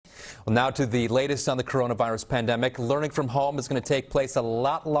Well, now to the latest on the coronavirus pandemic. Learning from home is going to take place a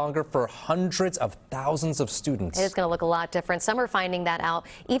lot longer for hundreds of thousands of students. It is going to look a lot different. Some are finding that out,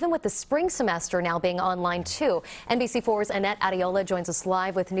 even with the spring semester now being online too. NBC4's Annette Arreola joins us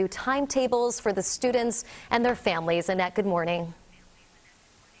live with new timetables for the students and their families. Annette, good morning.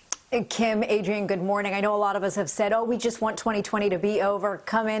 Kim, Adrian, good morning. I know a lot of us have said, oh, we just want 2020 to be over,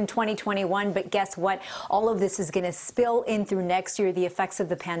 come in 2021, but guess what? All of this is going to spill in through next year. The effects of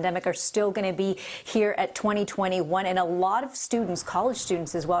the pandemic are still going to be here at 2021, and a lot of students, college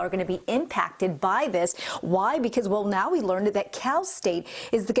students as well, are going to be impacted by this. Why? Because, well, now we learned that Cal State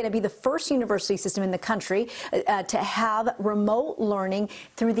is going to be the first university system in the country to have remote learning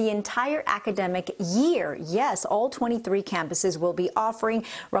through the entire academic year. Yes, all 23 campuses will be offering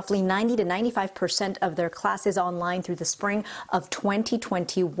roughly 90 to 95% of their classes online through the spring of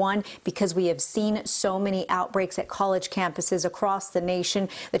 2021 because we have seen so many outbreaks at college campuses across the nation.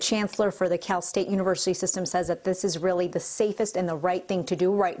 The chancellor for the Cal State University system says that this is really the safest and the right thing to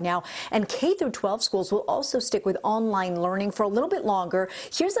do right now. And K through 12 schools will also stick with online learning for a little bit longer.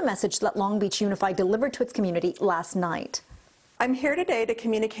 Here's a message that Long Beach Unified delivered to its community last night. I'm here today to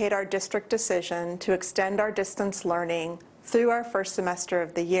communicate our district decision to extend our distance learning through our first semester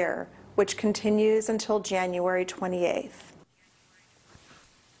of the year, which continues until January 28th.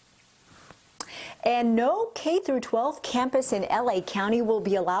 And no K through 12 campus in LA County will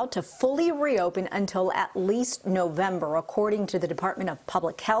be allowed to fully reopen until at least November, according to the Department of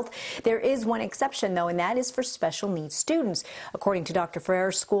Public Health. There is one exception, though, and that is for special needs students. According to Dr.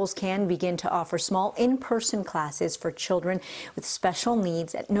 Ferrer, schools can begin to offer small in-person classes for children with special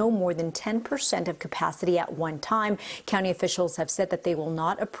needs at no more than 10% of capacity at one time. County officials have said that they will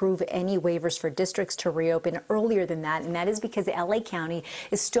not approve any waivers for districts to reopen earlier than that, and that is because LA County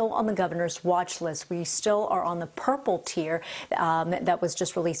is still on the governor's watch list. We still are on the purple tier that was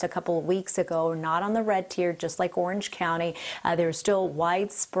just released a couple of weeks ago, not on the red tier, just like Orange County. There's still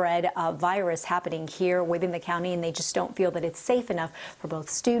widespread virus happening here within the county, and they just don't feel that it's safe enough for both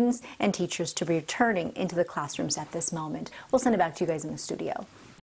students and teachers to be returning into the classrooms at this moment. We'll send it back to you guys in the studio.